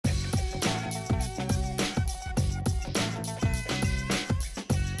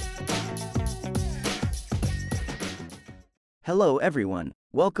Hello everyone,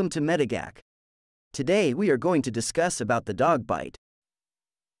 welcome to Medigak. Today we are going to discuss about the dog bite.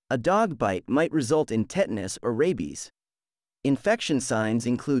 A dog bite might result in tetanus or rabies. Infection signs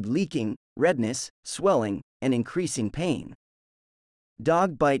include leaking, redness, swelling, and increasing pain.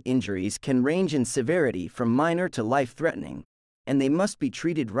 Dog bite injuries can range in severity from minor to life-threatening, and they must be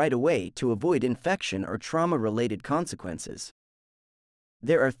treated right away to avoid infection or trauma-related consequences.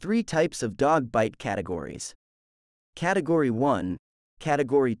 There are 3 types of dog bite categories. Category 1,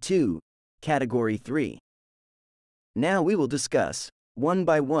 Category 2, Category 3. Now we will discuss, one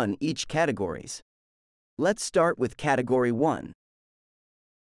by one, each categories. Let's start with Category 1.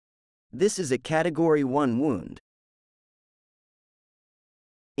 This is a Category 1 wound.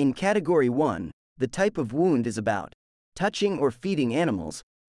 In Category 1, the type of wound is about touching or feeding animals,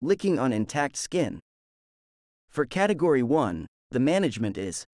 licking on intact skin. For Category 1, the management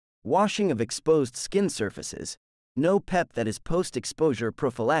is washing of exposed skin surfaces. No PEP, that is post-exposure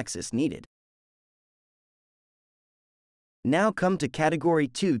prophylaxis, needed. Now come to Category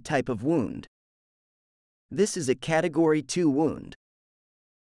 2 type of wound. This is a Category 2 wound.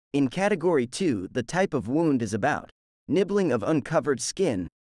 In Category 2, the type of wound is about nibbling of uncovered skin,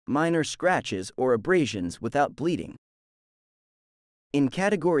 minor scratches or abrasions without bleeding. In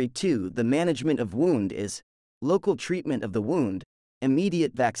Category 2, the management of wound is local treatment of the wound,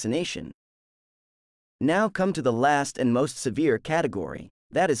 immediate vaccination. Now come to the last and most severe category,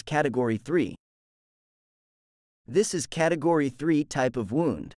 that is Category 3. This is Category 3 type of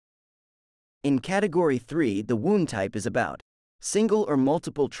wound. In Category 3, the wound type is about single or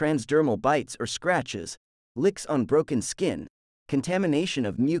multiple transdermal bites or scratches, licks on broken skin, contamination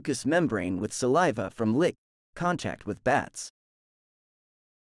of mucous membrane with saliva from lick, contact with bats.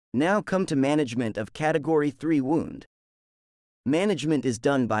 Now come to management of Category 3 wound. Management is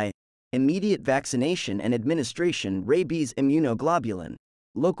done by immediate vaccination and administration rabies immunoglobulin,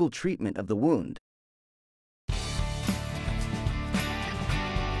 local treatment of the wound.